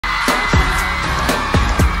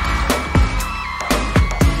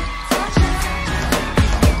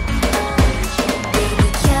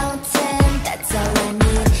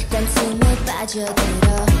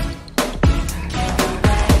빠져들어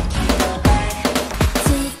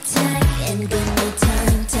Tick-tock and give me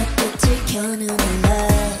time 닭끝을 켜놓는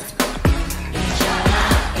love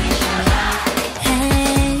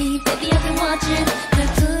Hey baby I've been watching 널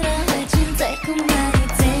불안해진 달콤한 이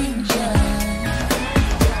danger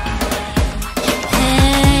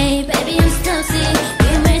Hey baby I'm still sick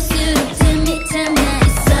위험할수록 틈이 나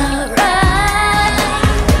it's alright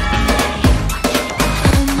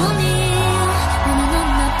어머니 오늘 넌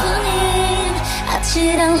나뿐인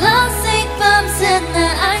아찔한 lovesick 밤새 날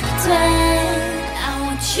알게 돼 I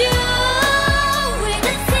want you with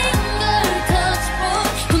a single touch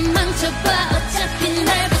폰 망쳐봐 어차피 날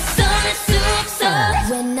벗어날 수 없어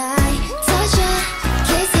When I touch you,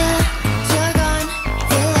 kiss you, you're gone,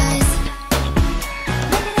 realize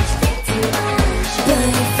But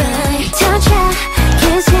if I touch you,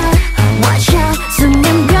 kiss you, watch you 순간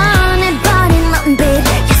변해버린 맘 babe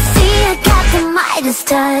You see I got the Midas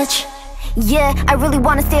touch Yeah, I really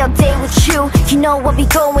wanna stay all day with you You know what we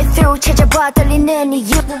going through 찾아봐 떨리는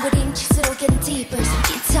이유 몸부림칠수록 getting deeper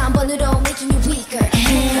기타 한 번으로 making you weaker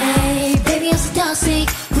Hey, baby I'm so toxic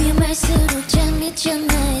위험할수록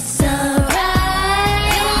잠있잖아 It's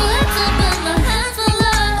alright You don't have to put my hands on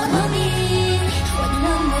love 어머니 원한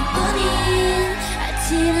넌 내뿐인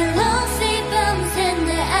아찔한 lovesick 밤새 날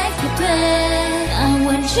알게 돼 I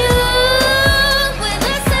want you with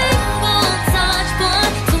a single touch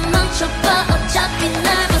point 손 멈춰봐 어차피 날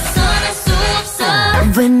벗어날 수 없어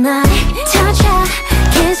When I touch you,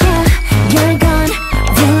 kiss you, you're gone,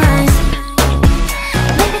 realize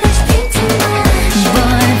Maybe that you think too much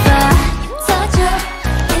But if I touch you,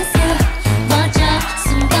 kiss you, watch out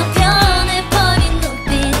순간 변해버린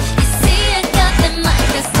눈빛 You see I got that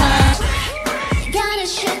Midas touch Gotta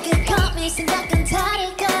shake it, caught me 생각은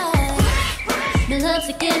다를까 내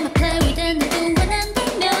love game I play with and 누구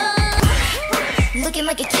원한다면 Looking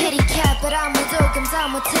like a kitty cat but 아무도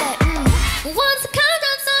감당 못해 Once